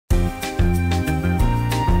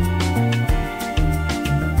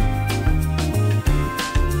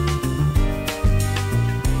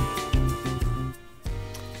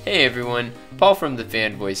Hey everyone, Paul from the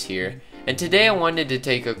Fanboys here, and today I wanted to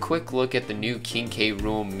take a quick look at the new King K.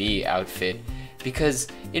 Rool me outfit, because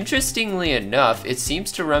interestingly enough, it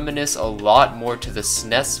seems to reminisce a lot more to the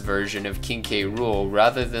SNES version of King K. Rool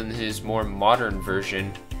rather than his more modern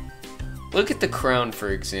version. Look at the crown for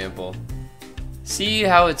example. See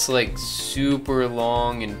how it's like super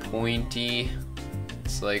long and pointy?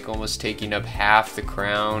 It's like almost taking up half the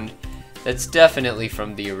crown. That's definitely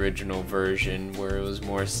from the original version where it was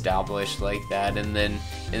more established like that, and then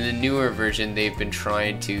in the newer version they've been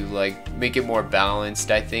trying to like make it more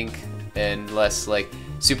balanced, I think, and less like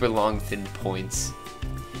super long thin points.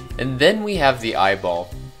 And then we have the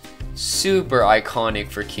eyeball. Super iconic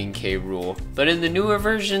for King K. Rool, but in the newer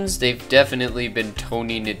versions they've definitely been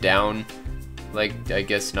toning it down. Like, I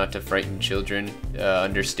guess not to frighten children,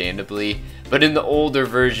 understandably. But in the older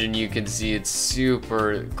version, you can see it's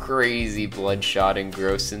super crazy bloodshot and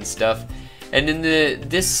gross and stuff. And in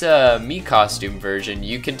this me costume version,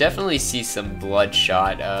 you can definitely see some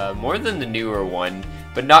bloodshot, more than the newer one,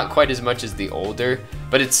 but not quite as much as the older.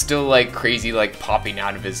 But it's still like crazy, like popping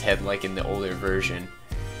out of his head like in the older version.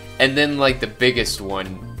 And then like the biggest one,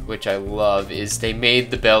 which I love, is they made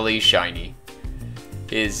the belly shiny.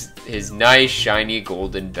 His nice shiny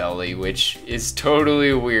golden belly, which is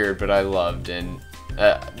totally weird, but I loved, and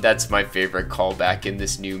that's my favorite callback in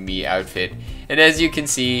this new me outfit. And as you can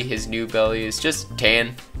see, his new belly is just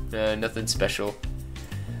tan, nothing special.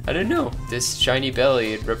 I don't know, this shiny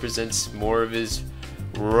belly, it represents more of his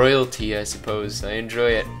royalty, I suppose. I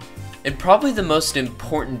enjoy it. And probably the most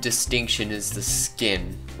important distinction is the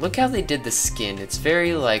skin. Look how they did the skin. It's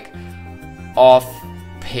very like off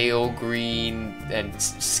pale green and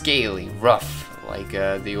scaly, rough, like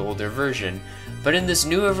the older version. But in this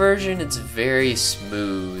newer version, it's very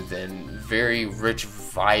smooth and very rich,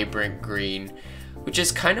 vibrant green, which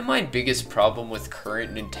is kind of my biggest problem with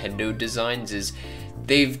current Nintendo designs, is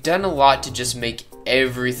they've done a lot to just make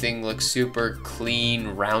everything look super clean,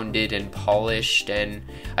 rounded, and polished, and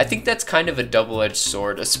I think that's kind of a double-edged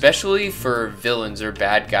sword, especially for villains or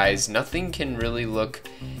bad guys. Nothing can really look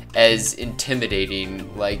as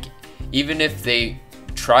intimidating. Like, even if they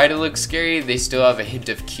try to look scary, they still have a hint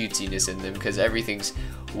of cutesiness in them because everything's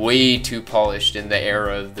way too polished in the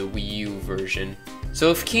era of the Wii U version.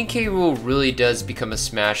 So if King K. Rool really does become a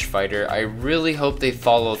Smash fighter, I really hope they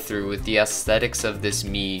follow through with the aesthetics of this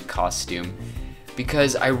me costume,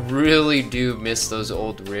 because I really do miss those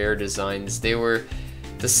old Rare designs. They were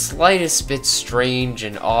the slightest bit strange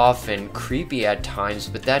and off and creepy at times,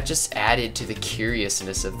 but that just added to the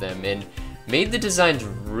curiousness of them and made the designs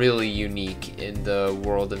really unique in the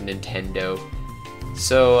world of Nintendo.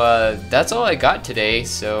 So that's all I got today,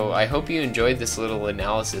 so I hope you enjoyed this little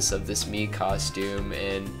analysis of this me costume,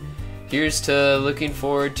 and here's to looking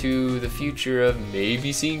forward to the future of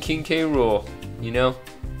maybe seeing King K. Rool, you know?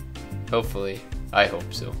 Hopefully. I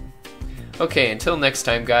hope so. Okay, until next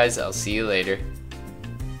time guys, I'll see you later.